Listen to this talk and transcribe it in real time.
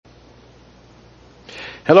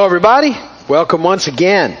Hello everybody, welcome once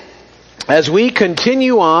again. As we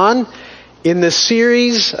continue on in the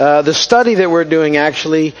series, the study that we're doing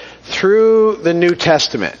actually through the New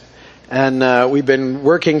Testament. And we've been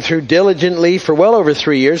working through diligently for well over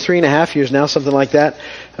 3 years, 3.5 years now, something like that.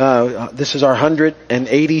 This is our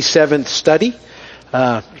 187th study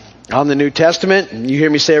on the New Testament. And you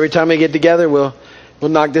hear me say every time we get together, we'll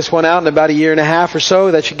knock this one out in about 1.5 years or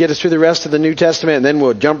so. That should get us through the rest of the New Testament, and then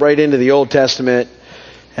we'll jump right into the Old Testament.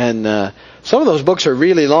 And some of those books are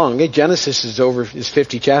really long. Genesis is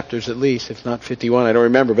 50 chapters at least, if not 51. I don't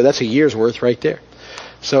remember, but that's a year's worth right there.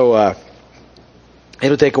 So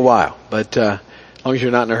it'll take a while, but as long as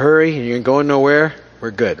you're not in a hurry and you're going nowhere,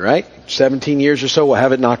 we're good, right? 17 years or so, we'll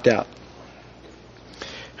have it knocked out,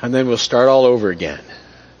 and then we'll start all over again.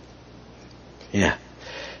 Yeah,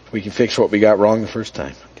 we can fix what we got wrong the first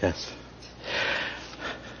time, I guess.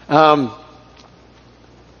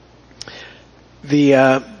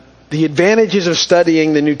 The advantages of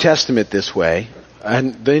studying the New Testament this way,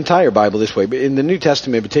 and the entire Bible this way, but in the New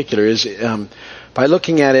Testament in particular, is by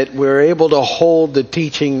looking at it, we're able to hold the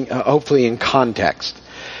teaching hopefully in context.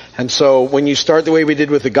 And so when you start the way we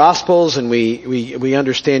did with the Gospels, and we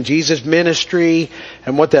understand Jesus' ministry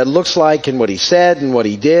and what that looks like and what He said and what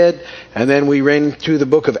He did, and then we ran through the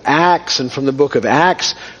book of Acts, and from the book of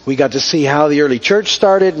Acts we got to see how the early church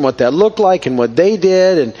started and what that looked like and what they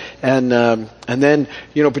did, and then,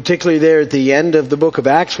 you know, particularly there at the end of the book of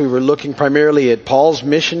Acts, we were looking primarily at Paul's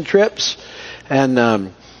mission trips,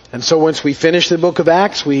 and so once we finished the book of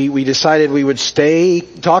Acts, we decided we would stay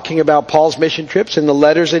talking about Paul's mission trips and the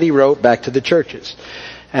letters that he wrote back to the churches.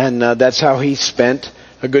 And that's how he spent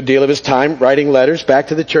a good deal of his time, writing letters back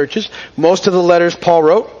to the churches. Most of the letters Paul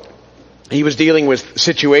wrote, he was dealing with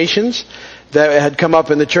situations that had come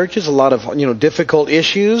up in the churches, a lot of, difficult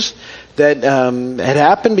issues that had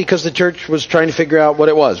happened because the church was trying to figure out what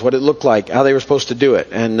it was, what it looked like, how they were supposed to do it.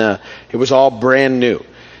 And it was all brand new.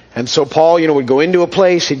 And so Paul, would go into a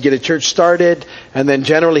place, he'd get a church started, and then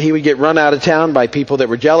generally he would get run out of town by people that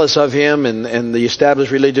were jealous of him, and the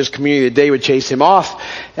established religious community of the day would chase him off,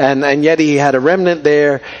 and yet he had a remnant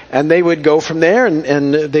there, and they would go from there,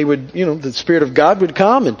 and they would, the Spirit of God would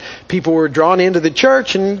come, and people were drawn into the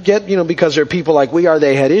church, and because they're people like we are,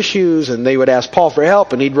 they had issues, and they would ask Paul for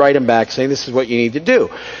help, and he'd write them back saying, this is what you need to do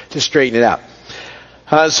to straighten it out.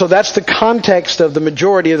 So that's the context of the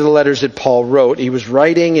majority of the letters that Paul wrote. He was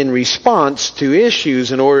writing in response to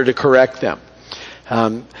issues in order to correct them.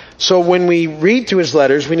 So when we read through his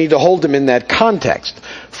letters, we need to hold them in that context.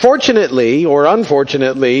 Fortunately, or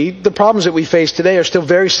unfortunately, the problems that we face today are still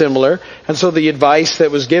very similar, and so the advice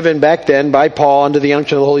that was given back then by Paul under the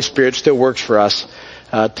unction of the Holy Spirit still works for us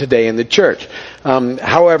today in the church.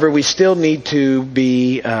 However, we still need to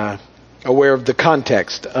be aware of the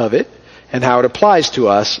context of it and how it applies to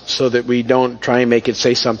us, so that we don't try and make it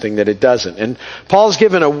say something that it doesn't. And Paul's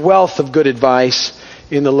given a wealth of good advice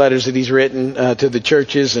in the letters that he's written to the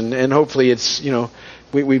churches, and hopefully it's,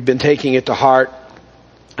 we've been taking it to heart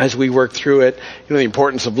as we work through it. The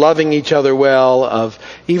importance of loving each other well, of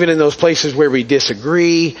even in those places where we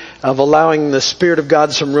disagree, of allowing the Spirit of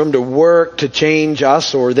God some room to work, to change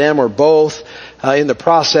us or them or both in the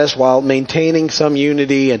process, while maintaining some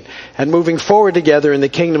unity and moving forward together in the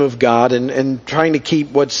kingdom of God, and trying to keep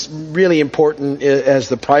what's really important as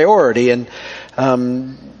the priority, and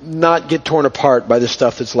not get torn apart by the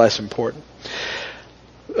stuff that's less important.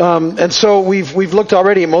 And so we've looked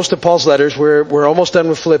already at most of Paul's letters. We're almost done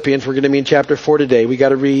with Philippians. We're going to be in chapter 4 today. We got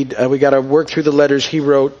to work through the letters he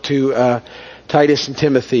wrote to Titus and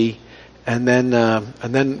Timothy, and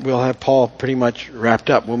then we'll have Paul pretty much wrapped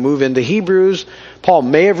up. We'll move into Hebrews. Paul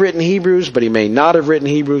may have written Hebrews, but he may not have written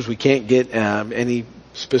Hebrews. We can't get any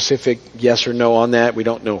specific yes or no on that. We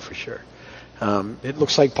don't know for sure. It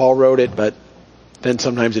looks like Paul wrote it, but then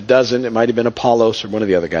sometimes it doesn't. It might have been Apollos or one of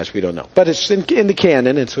the other guys. We don't know. But it's in the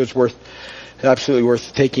canon, and so it's absolutely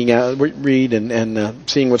worth taking out, read, and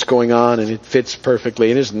seeing what's going on, and it fits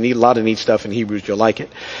perfectly. And there's a lot of neat stuff in Hebrews. You'll like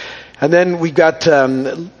it. And then we've got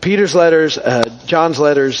Peter's letters, John's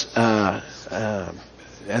letters, and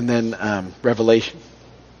then Revelation.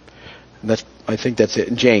 And I think that's it.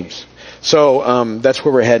 And James. So that's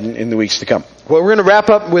where we're heading in the weeks to come. Well, we're going to wrap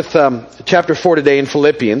up with chapter 4 today in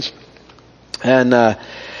Philippians. And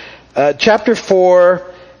chapter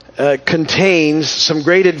 4 contains some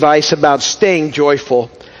great advice about staying joyful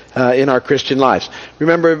in our Christian lives.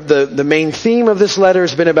 Remember, the main theme of this letter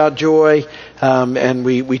has been about joy, and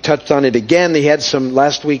we touched on it again.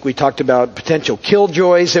 Last week we talked about potential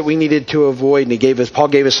killjoys that we needed to avoid, and Paul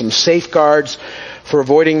gave us some safeguards for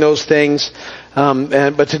avoiding those things.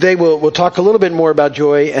 But today we'll talk a little bit more about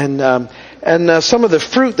joy, and and some of the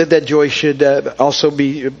fruit that joy should also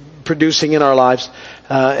be producing in our lives,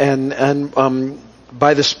 and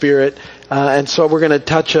by the Spirit. And so we're going to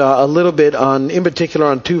touch a little bit in particular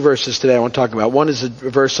on two verses today I want to talk about. One is a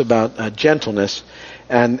verse about gentleness,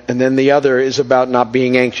 and then the other is about not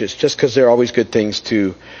being anxious, just because they're always good things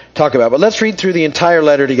to talk about. But let's read through the entire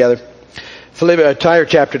letter together, entire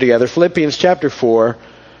chapter together. Philippians chapter 4.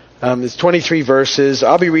 It's 23 verses.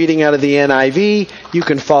 I'll be reading out of the NIV. You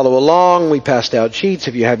can follow along. We passed out sheets.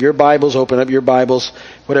 If you have your Bibles, open up your Bibles.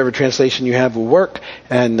 Whatever translation you have will work,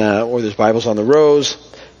 and or there's Bibles on the rows.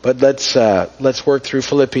 But let's work through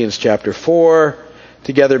Philippians chapter 4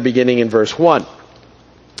 together, beginning in verse 1.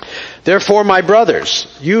 Therefore, my brothers,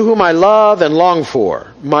 you whom I love and long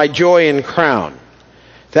for, my joy and crown,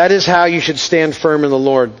 that is how you should stand firm in the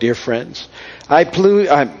Lord, dear friends. I plead,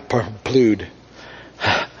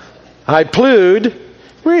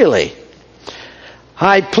 really.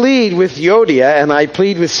 I plead with Euodia and I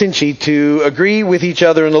plead with Syntyche to agree with each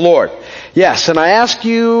other in the Lord. Yes, and I ask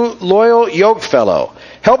you, loyal yokefellow,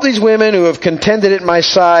 help these women who have contended at my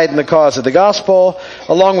side in the cause of the gospel,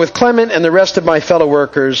 along with Clement and the rest of my fellow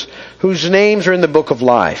workers, whose names are in the book of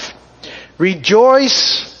life.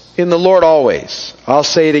 Rejoice in the Lord always. I'll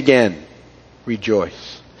say it again.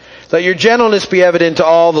 Rejoice. Let your gentleness be evident to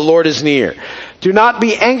all. The Lord is near. Do not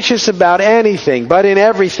be anxious about anything, but in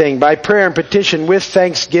everything, by prayer and petition with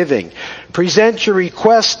thanksgiving, present your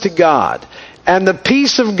requests to God. And the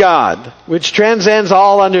peace of God, which transcends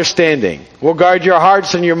all understanding, will guard your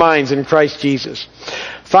hearts and your minds in Christ Jesus.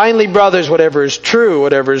 Finally, brothers, whatever is true,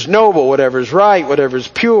 whatever is noble, whatever is right, whatever is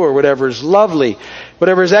pure, whatever is lovely,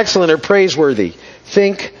 whatever is excellent or praiseworthy,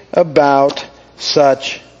 think about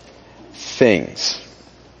such things.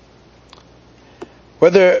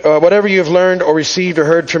 Whatever you have learned or received or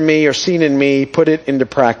heard from me or seen in me, put it into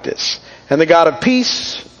practice. And the God of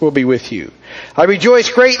peace will be with you. I rejoice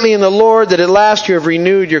greatly in the Lord that at last you have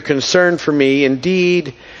renewed your concern for me.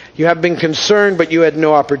 Indeed, you have been concerned, but you had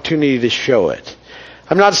no opportunity to show it.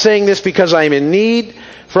 I'm not saying this because I am in need,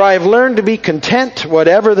 for I have learned to be content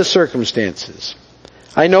whatever the circumstances.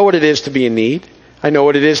 I know what it is to be in need. I know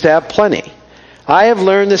what it is to have plenty. I have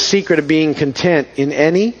learned the secret of being content in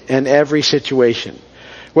any and every situation.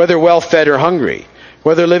 Whether well-fed or hungry,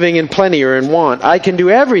 whether living in plenty or in want, I can do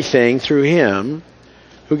everything through Him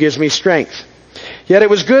who gives me strength. Yet it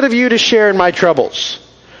was good of you to share in my troubles.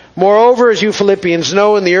 Moreover, as you Philippians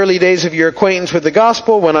know, in the early days of your acquaintance with the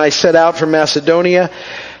gospel, when I set out from Macedonia,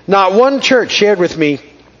 not one church shared with me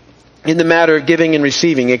in the matter of giving and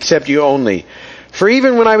receiving, except you only. For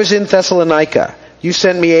even when I was in Thessalonica, you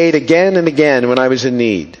sent me aid again and again when I was in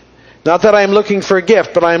need. Not that I am looking for a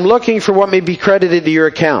gift, but I am looking for what may be credited to your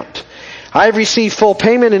account. I have received full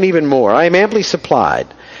payment and even more. I am amply supplied.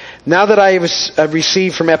 Now that I have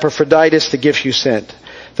received from Epaphroditus the gifts you sent,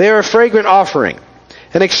 they are a fragrant offering,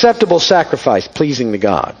 an acceptable sacrifice pleasing to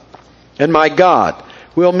God. And my God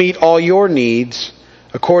will meet all your needs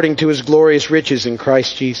according to His glorious riches in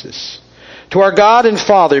Christ Jesus. To our God and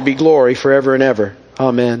Father be glory forever and ever.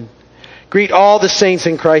 Amen. Greet all the saints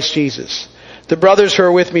in Christ Jesus. The brothers who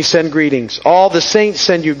are with me send greetings. All the saints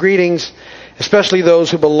send you greetings, especially those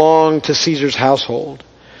who belong to Caesar's household.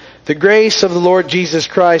 The grace of the Lord Jesus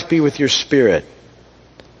Christ be with your spirit.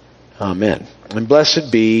 Amen. And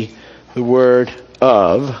blessed be the word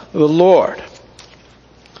of the Lord.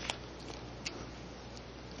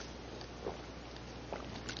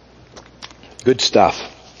 Good stuff.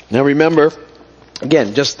 Now remember,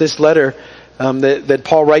 again, just this letter that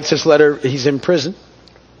Paul writes this letter, he's in prison.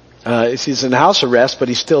 He's in house arrest, but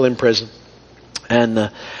he's still in prison.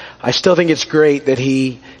 And I still think it's great that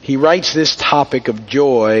he writes this topic of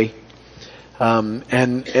joy,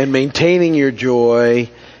 and maintaining your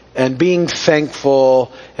joy, and being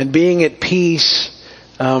thankful, and being at peace,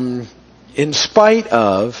 in spite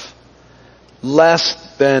of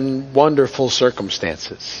less than wonderful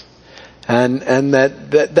circumstances. And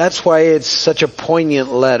that's why it's such a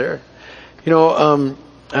poignant letter. You know,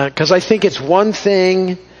 'cause I think it's one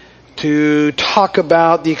thing to talk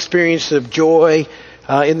about the experience of joy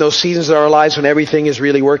in those seasons of our lives when everything is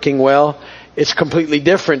really working well. It's completely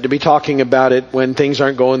different to be talking about it when things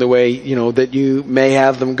aren't going the way, you know, that you may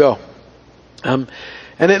have them go. And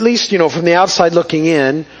at least, you know, from the outside looking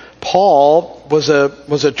in, Paul was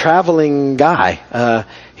a traveling guy.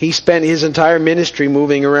 He spent his entire ministry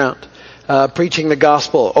moving around. preaching the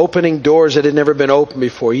gospel, opening doors that had never been opened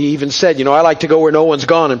before. He even said, I like to go where no one's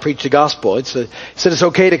gone and preach the gospel. He said it's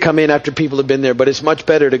okay to come in after people have been there, but it's much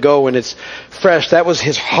better to go when it's fresh. That was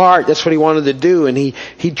his heart. That's what he wanted to do. And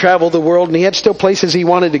he traveled the world, and he had still places he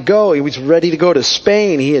wanted to go. He was ready to go to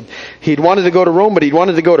Spain. He'd wanted to go to Rome, but he'd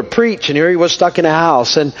wanted to go to preach, and here he was stuck in a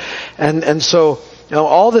house. And so,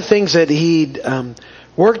 all the things that he'd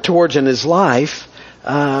worked towards in his life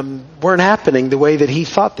weren't happening the way that he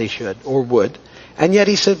thought they should or would. And yet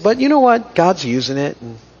he said, but you know what? God's using it.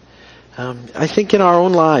 And I think in our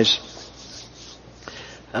own lives,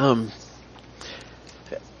 I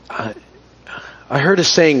heard a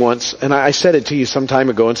saying once, and I said it to you some time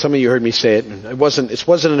ago, and some of you heard me say it. And it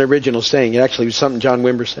wasn't an original saying. It actually was something John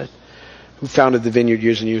Wimber said, who founded the Vineyard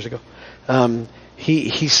years and years ago.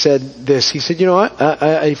 He said this. He said, you know what?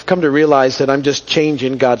 I've come to realize that I'm just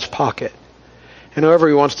changing God's pocket. And whoever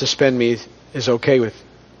he wants to spend me is okay with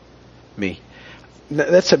me.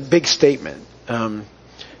 That's a big statement.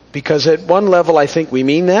 Because at one level I think we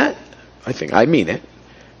mean that. I think I mean it.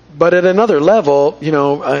 But at another level, you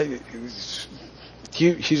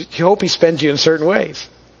hope he spends you in certain ways.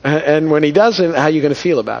 And when he doesn't, how are you going to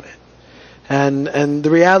feel about it? And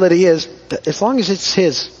the reality is, that as long as it's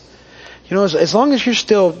his, as long as you're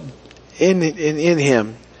still in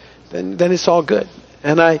him, then it's all good.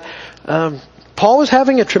 And Paul was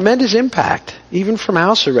having a tremendous impact, even from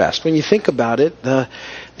house arrest. When you think about it,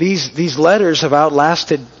 these letters have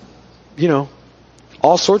outlasted,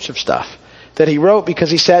 all sorts of stuff that he wrote because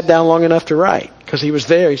he sat down long enough to write. Because he was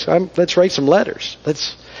there, he said, let's write some letters.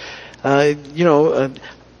 I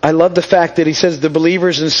love the fact that he says the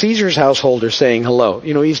believers in Caesar's household are saying hello.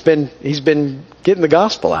 He's been getting the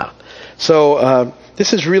gospel out. So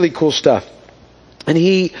this is really cool stuff. And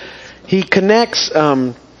he connects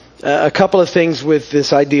a couple of things with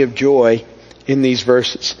this idea of joy in these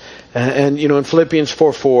verses. And in Philippians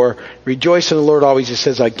 4:4, rejoice in the Lord always. It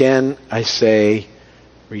says, again, I say,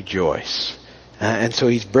 rejoice. And so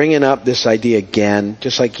he's bringing up this idea again,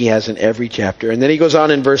 just like he has in every chapter. And then he goes on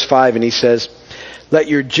in verse 5 and he says, let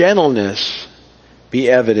your gentleness be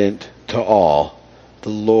evident to all. The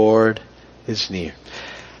Lord is near.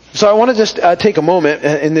 So I want to just take a moment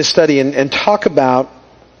in this study and talk about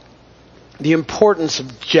the importance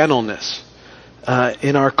of gentleness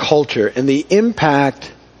in our culture and the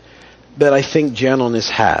impact that I think gentleness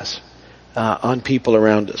has on people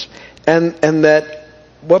around us. And that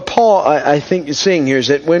what Paul, I think, is saying here is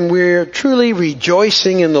that when we're truly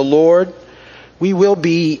rejoicing in the Lord, we will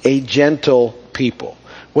be a gentle people.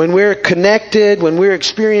 When we're connected, when we're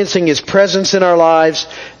experiencing His presence in our lives,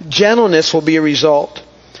 gentleness will be a result.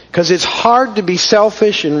 Because it's hard to be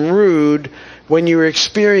selfish and rude when you're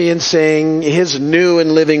experiencing His new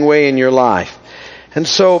and living way in your life. And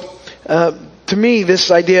so, to me,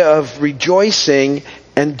 this idea of rejoicing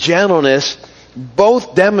and gentleness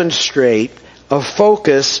both demonstrate a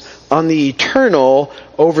focus on the eternal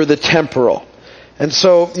over the temporal. And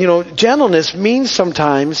so, gentleness means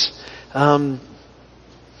sometimes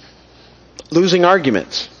losing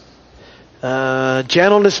arguments.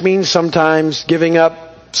 Gentleness means sometimes giving up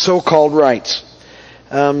so-called rights.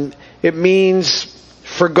 It means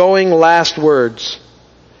forgoing last words.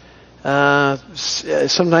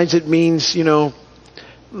 Sometimes it means, doing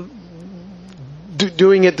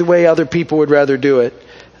it the way other people would rather do it.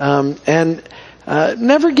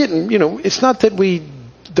 Never getting, it's not that we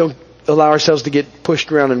don't allow ourselves to get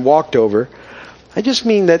pushed around and walked over. I just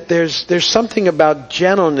mean that there's something about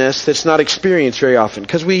gentleness that's not experienced very often.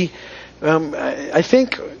 Because I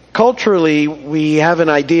think culturally we have an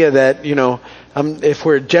idea that, if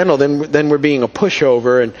we're gentle, then we're being a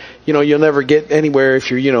pushover, and you'll never get anywhere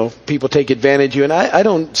if you're, people take advantage of you. And I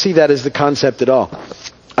don't see that as the concept at all.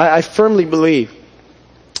 I firmly believe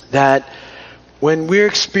that when we're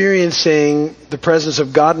experiencing the presence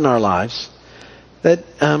of God in our lives, that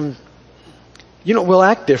we'll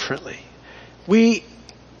act differently. You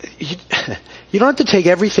don't have to take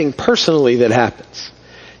everything personally that happens,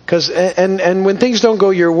 and when things don't go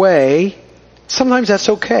your way, sometimes that's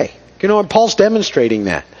okay. And Paul's demonstrating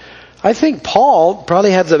that. I think Paul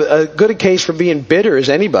probably has a good a case for being bitter as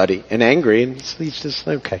anybody and angry, and he's just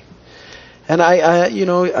okay. And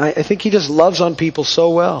I think he just loves on people so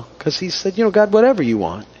well because he said, God, whatever you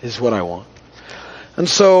want is what I want. And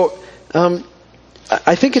so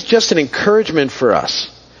I think it's just an encouragement for us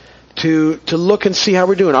to look and see how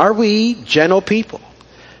we're doing. Are we gentle people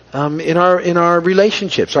in our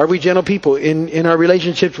relationships? Are we gentle people in our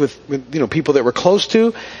relationships with people that we're close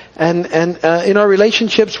to, and in our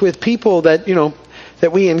relationships with people that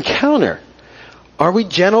that we encounter? Are we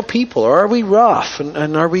gentle people, or are we rough,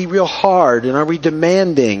 and are we real hard, and are we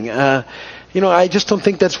demanding? I just don't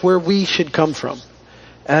think that's where we should come from.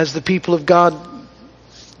 As the people of God,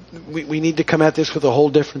 we need to come at this with a whole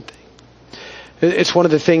different thing. It's one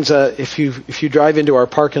of the things, if you drive into our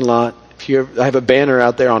parking lot, I have a banner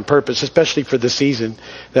out there on purpose, especially for the season,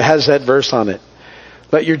 that has that verse on it.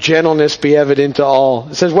 Let your gentleness be evident to all.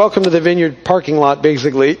 It says, welcome to the Vineyard parking lot,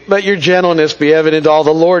 basically. Let your gentleness be evident to all.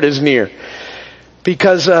 The Lord is near.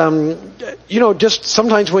 Because, just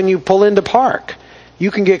sometimes when you pull into park,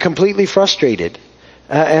 you can get completely frustrated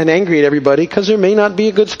and angry at everybody because there may not be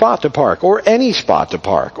a good spot to park, or any spot to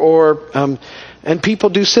park, and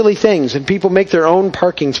people do silly things, and people make their own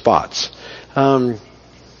parking spots.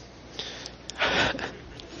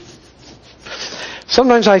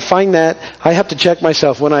 Sometimes I find that I have to check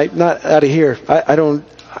myself when not out of here.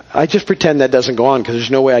 I just pretend that doesn't go on because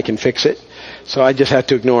there's no way I can fix it. So I just have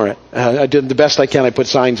to ignore it. I do the best I can. I put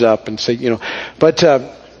signs up and say, But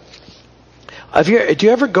do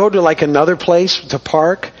you ever go to like another place to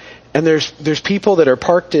park, and there's people that are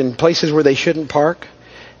parked in places where they shouldn't park,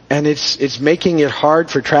 and it's making it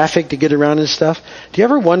hard for traffic to get around and stuff? Do you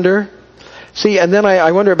ever wonder? See, and then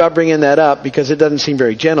I wonder about bringing that up because it doesn't seem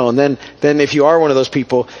very gentle. And then if you are one of those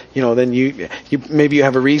people, then you maybe you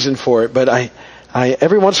have a reason for it. But I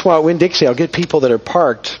every once in a while at Winn-Dixie, I'll get people that are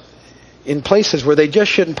parked in places where they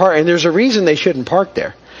just shouldn't park, and there's a reason they shouldn't park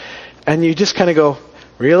there. And you just kind of go,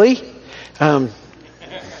 really? But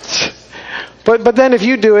then if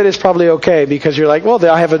you do it, it's probably okay because you're like, well,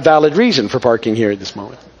 I have a valid reason for parking here at this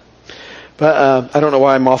moment. But I don't know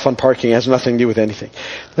why I'm off on parking. It has nothing to do with anything.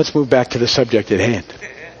 Let's move back to the subject at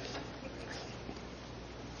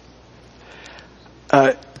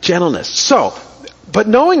hand. Gentleness. So, but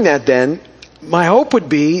knowing that then, my hope would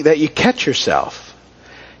be that you catch yourself.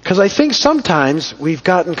 Because I think sometimes we've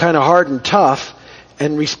gotten kind of hard and tough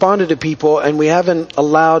and responded to people, and we haven't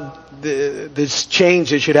allowed this change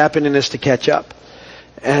that should happen in us to catch up.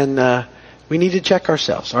 And we need to check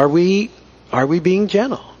ourselves. Are we being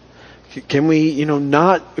gentle? Can we,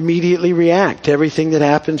 not immediately react to everything that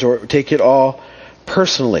happens or take it all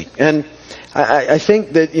personally? And I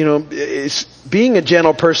think that, being a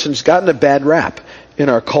gentle person's gotten a bad rap in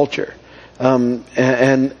our culture. And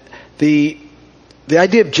the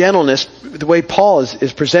idea of gentleness, the way Paul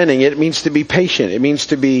is presenting it, means to be patient. It means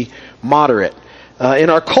to be moderate. In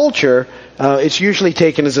our culture, it's usually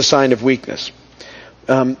taken as a sign of weakness.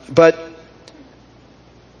 But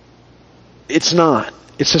it's not.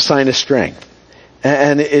 It's a sign of strength.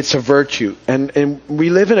 And it's a virtue. And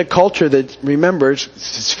we live in a culture that remembers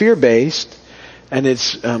it's fear-based and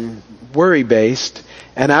it's worry-based.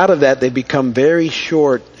 And out of that, they become very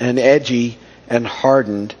short and edgy and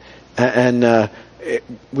hardened. And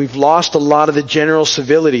we've lost a lot of the general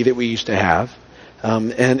civility that we used to have.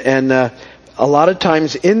 And a lot of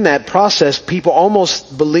times in that process, people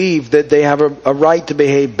almost believe that they have a right to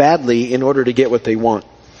behave badly in order to get what they want.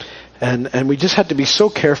 And we just have to be so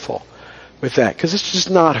careful with that because it's just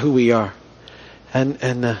not who we are.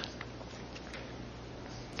 And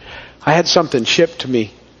I had something shipped to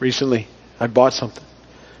me recently. I bought something,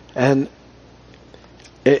 and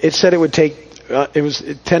it said it would take. It was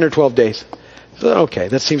 10 or 12 days. So, okay,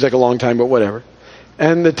 that seems like a long time, but whatever.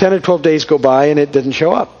 And the 10 or 12 days go by, and it didn't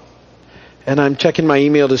show up. And I'm checking my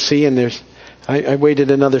email to see, and I waited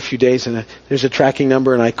another few days, and there's a tracking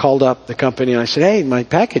number, and I called up the company, and I said, hey, my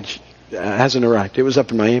package hasn't arrived. It was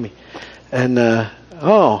up in Miami. And,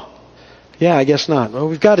 yeah, I guess not. Well,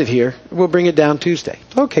 we've got it here. We'll bring it down Tuesday.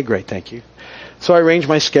 Okay, great, thank you. So I arranged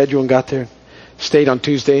my schedule and got there, stayed on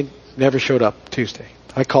Tuesday, never showed up Tuesday.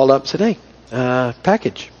 I called up and said, hey,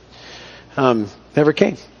 package. Never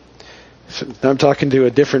came. So I'm talking to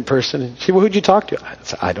a different person. And she said, well, who'd you talk to? I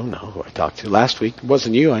said, I don't know who I talked to last week. It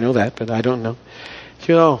wasn't you, I know that, but I don't know. She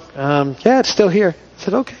said, yeah, it's still here. I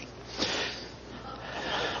said, okay.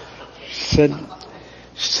 She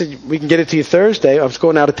said, we can get it to you Thursday. I was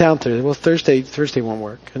going out of town Thursday. Well, Thursday won't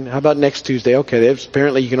work. And how about next Tuesday? Okay,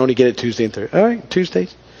 apparently you can only get it Tuesday and Thursday. All right,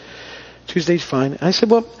 Tuesday's fine. I said,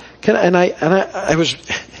 well, can I? And I was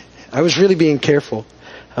really being careful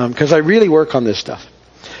because I really work on this stuff.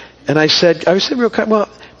 And I said real quick, well,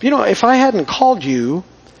 if I hadn't called you,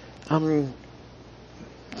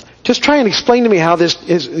 just try and explain to me how this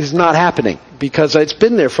is not happening, because it's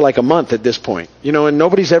been there for like a month at this point, and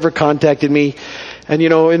nobody's ever contacted me. And,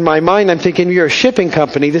 in my mind, I'm thinking, you're a shipping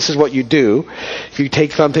company. This is what you do. If you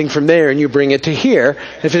take something from there and you bring it to here,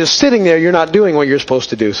 if it's sitting there, you're not doing what you're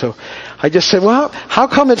supposed to do. So I just said, well, how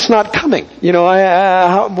come it's not coming?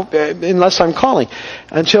 Unless I'm calling.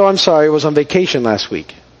 And so I'm sorry, I was on vacation last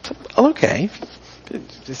week. Okay.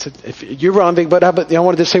 said, if you're wrong, but I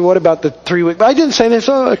wanted to say, what about the 3 week? But I didn't say this.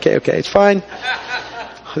 Oh, okay, it's fine.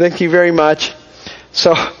 Thank you very much.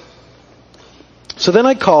 So then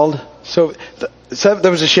I called. So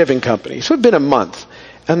there was a shipping company. So it had been a month.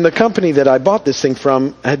 And the company that I bought this thing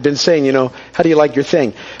from had been saying, how do you like your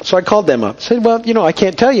thing? So I called them up. Said, well, I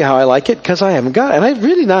can't tell you how I like it because I haven't got it. And it's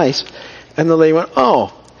really nice. And the lady went,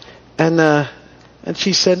 oh. And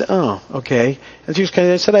she said, oh, okay. And she was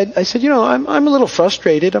I said, I'm a little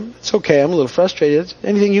frustrated. It's okay. I'm a little frustrated.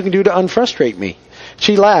 Anything you can do to unfrustrate me?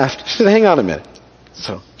 She laughed. She said, hang on a minute.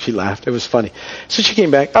 So she laughed. It was funny. So she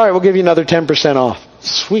came back. All right, we'll give you another 10% off.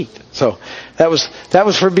 Sweet. So that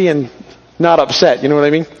was for being not upset. You know what I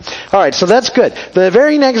mean? All right, so that's good. The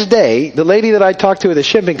very next day, the lady that I talked to at the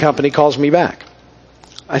shipping company calls me back.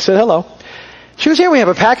 I said, hello. She goes, yeah, we have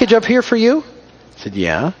a package up here for you. I said,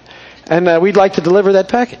 yeah. And we'd like to deliver that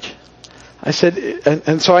package. I said,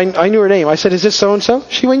 and so I knew her name. I said, is this so-and-so?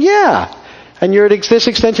 She went, yeah. And you're at this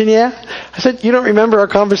extension, yeah? I said, you don't remember our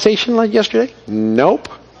conversation like yesterday? Nope.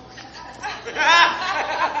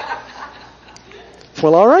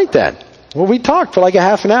 Well, all right then. Well, we talked for like a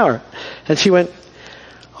half an hour. And she went,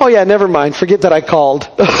 oh yeah, never mind. Forget that I called.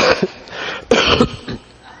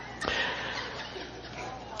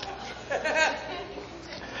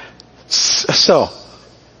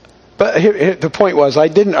 But here, the point was, I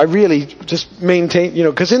really just maintained,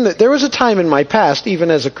 because there was a time in my past, even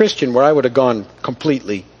as a Christian, where I would have gone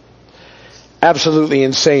completely, absolutely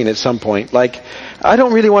insane at some point. Like, I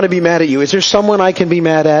don't really want to be mad at you. Is there someone I can be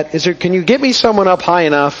mad at? Can you get me someone up high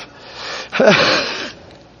enough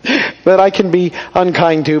that I can be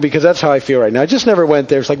unkind to? Because that's how I feel right now. I just never went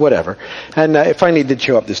there. It's like, whatever. And it finally did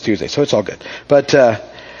show up this Tuesday, so it's all good. But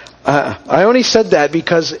I only said that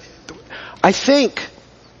because I think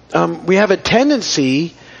we have a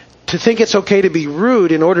tendency to think it's okay to be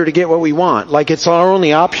rude in order to get what we want. Like it's our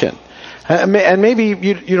only option. And maybe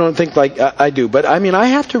you don't think like I do. But I mean, I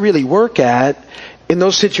have to really work at, in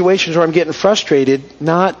those situations where I'm getting frustrated,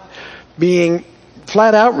 not being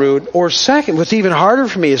flat out rude. Or second, what's even harder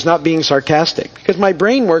for me is not being sarcastic. Because my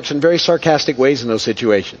brain works in very sarcastic ways in those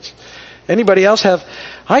situations. Anybody else have?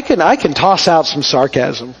 I can toss out some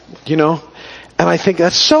sarcasm, And I think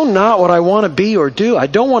that's so not what I want to be or do. I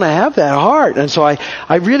don't want to have that heart. And so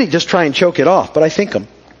I really just try and choke it off. But I think them.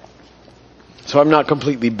 So I'm not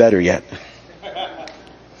completely better yet.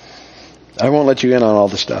 I won't let you in on all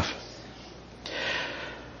the stuff.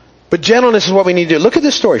 But gentleness is what we need to do. Look at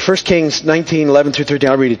this story. 1 Kings 19, 11 through 13.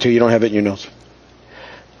 I'll read it to you. You don't have it in your notes.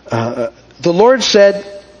 The Lord said,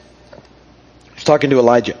 he's talking to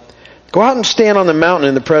Elijah, go out and stand on the mountain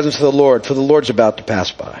in the presence of the Lord, for the Lord's about to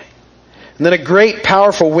pass by. And then a great,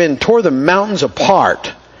 powerful wind tore the mountains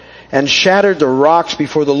apart and shattered the rocks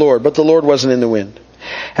before the Lord. But the Lord wasn't in the wind.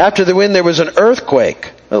 After the wind, there was an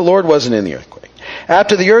earthquake. The Lord wasn't in the earthquake.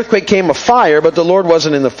 After the earthquake came a fire, but the Lord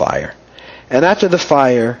wasn't in the fire. And after the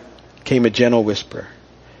fire came a gentle whisper.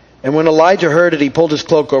 And when Elijah heard it, he pulled his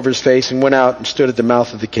cloak over his face and went out and stood at the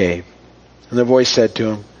mouth of the cave. And the voice said to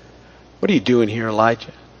him, what are you doing here,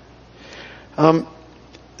 Elijah?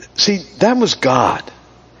 See, that was God.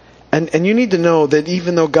 And you need to know that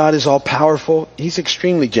even though God is all powerful, He's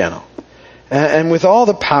extremely gentle. And with all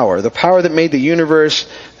the power that made the universe,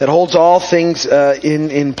 that holds all things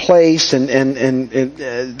in place, and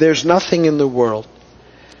there's nothing in the world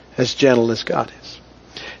as gentle as God is.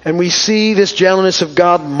 And we see this gentleness of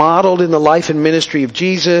God modeled in the life and ministry of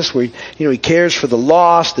Jesus, where He cares for the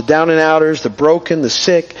lost, the down and outers, the broken, the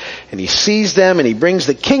sick, and He sees them and He brings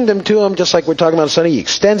the kingdom to them, just like we're talking about Sunday. He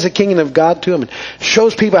extends the kingdom of God to them and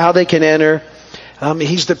shows people how they can enter.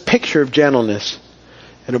 He's the picture of gentleness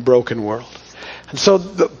in a broken world. And so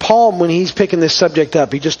Paul, when he's picking this subject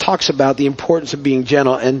up, he just talks about the importance of being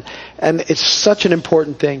gentle, and it's such an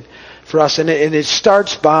important thing for us. And it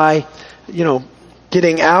starts by,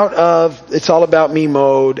 getting out of it's all about me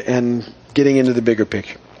mode and getting into the bigger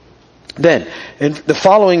picture. Then, in the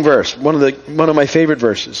following verse, one of my favorite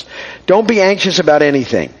verses, don't be anxious about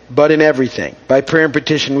anything, but in everything, by prayer and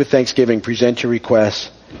petition with thanksgiving, present your requests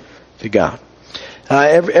to God.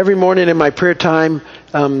 Every morning in my prayer time,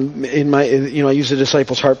 I use the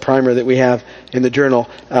Disciples Heart Primer that we have in the journal.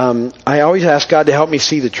 I always ask God to help me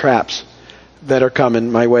see the traps that are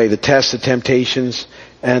coming my way, the tests, the temptations,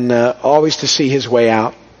 and always to see His way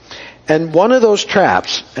out. And one of those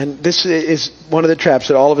traps, and this is one of the traps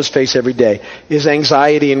that all of us face every day, is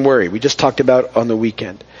anxiety and worry. We just talked about on the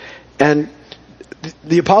weekend. And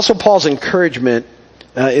the Apostle Paul's encouragement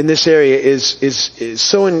in this area is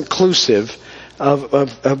so inclusive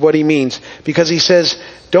of what he means, because he says,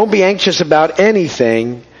 don't be anxious about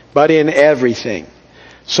anything, but in everything.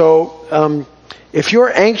 So if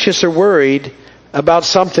you're anxious or worried about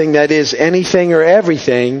something that is anything or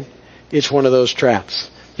everything, it's one of those traps.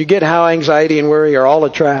 You get how anxiety and worry are all a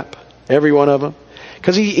trap, every one of them?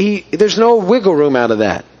 Because there's no wiggle room out of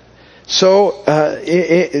that. So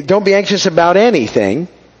don't be anxious about anything,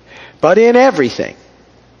 but in everything.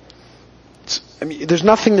 There's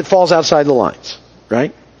nothing that falls outside the lines,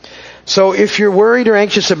 right? So if you're worried or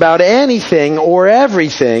anxious about anything or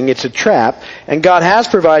everything, it's a trap, and God has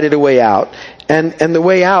provided a way out, and the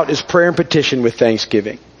way out is prayer and petition with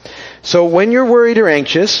thanksgiving. So when you're worried or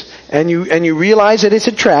anxious, and you realize that it's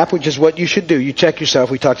a trap, which is what you should do, you check yourself,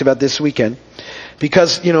 we talked about this weekend,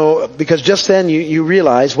 because just then you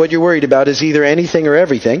realize what you're worried about is either anything or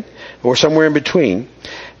everything, or somewhere in between,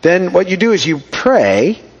 then what you do is you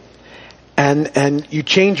pray, and you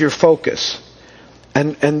change your focus.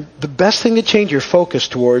 And the best thing to change your focus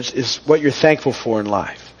towards is what you're thankful for in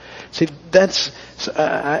life. See,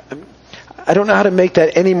 I don't know how to make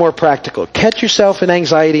that any more practical. Catch yourself in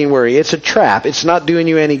anxiety and worry. It's a trap. It's not doing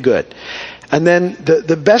you any good. And then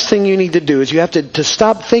the best thing you need to do is you have to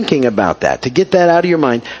stop thinking about that, to get that out of your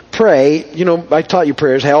mind. Pray. I taught you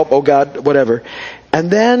prayers, help, oh God, whatever. And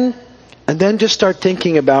then just start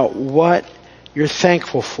thinking about what you're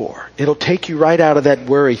thankful for. It'll take you right out of that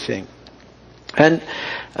worry thing. And,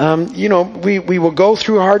 we will go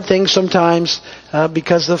through hard things sometimes,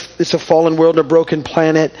 because it's a fallen world and a broken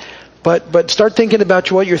planet. But start thinking about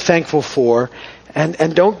what you're thankful for,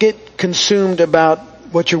 and don't get consumed about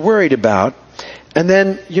what you're worried about. And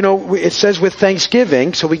then, it says with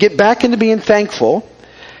thanksgiving, so we get back into being thankful,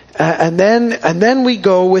 and then we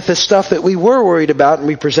go with the stuff that we were worried about and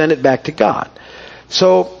we present it back to God.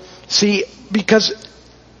 So, see, because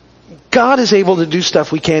God is able to do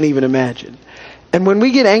stuff we can't even imagine. And when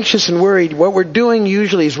we get anxious and worried, what we're doing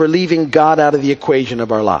usually is we're leaving God out of the equation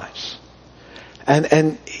of our lives.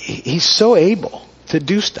 And He's so able to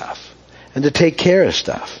do stuff and to take care of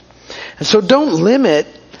stuff. And so don't limit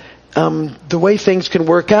the way things can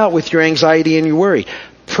work out with your anxiety and your worry.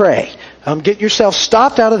 Pray. Get yourself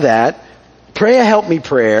stopped out of that. Pray a help me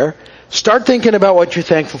prayer. Start thinking about what you're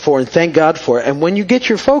thankful for and thank God for it. And when you get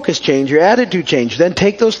your focus change, your attitude change, then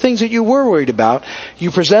take those things that you were worried about,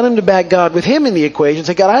 you present them to back God with Him in the equation.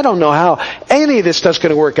 Say, God, I don't know how any of this stuff's going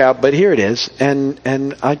to work out, but here it is. And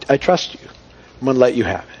I trust you. I'm going to let you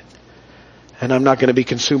have it. And I'm not going to be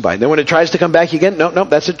consumed by it. Then when it tries to come back again, no,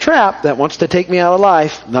 that's a trap that wants to take me out of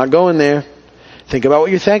life. I'm not going there. Think about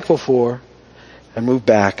what you're thankful for and move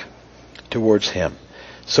back towards Him.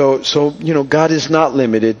 So God is not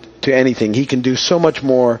limited to anything. He can do so much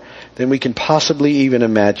more than we can possibly even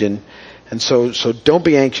imagine. And so don't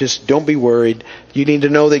be anxious. Don't be worried. You need to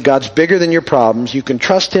know that God's bigger than your problems. You can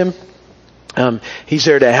trust Him. He's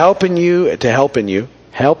there to help you.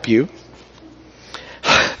 Help you.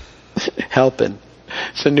 Helping.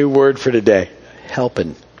 It's a new word for today.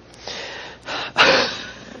 Helping.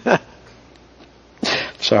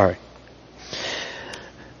 Sorry.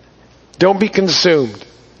 Don't be consumed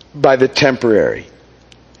by the temporary.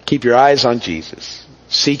 Keep your eyes on Jesus.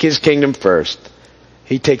 Seek His kingdom first.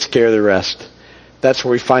 He takes care of the rest. That's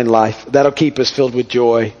where we find life. That'll keep us filled with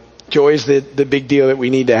joy. Joy is the big deal that we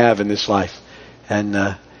need to have in this life.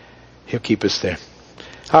 And He'll keep us there.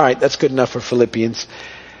 All right, that's good enough for Philippians.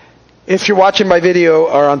 If you're watching my video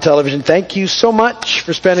or on television, thank you so much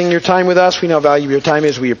for spending your time with us. We know how valuable your time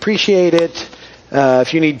is. We appreciate it.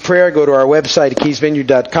 If you need prayer, go to our website at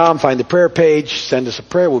keysvineyard.com, find the prayer page, send us a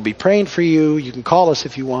prayer. We'll be praying for you. You can call us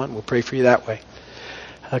if you want. We'll pray for you that way.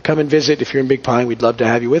 Come and visit if you're in Big Pine. We'd love to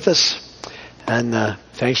have you with us. And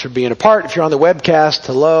thanks for being a part. If you're on the webcast,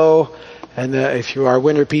 hello. And if you are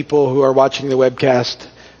winter people who are watching the webcast,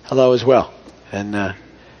 hello as well. And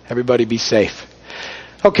everybody be safe.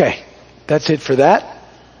 Okay, that's it for that.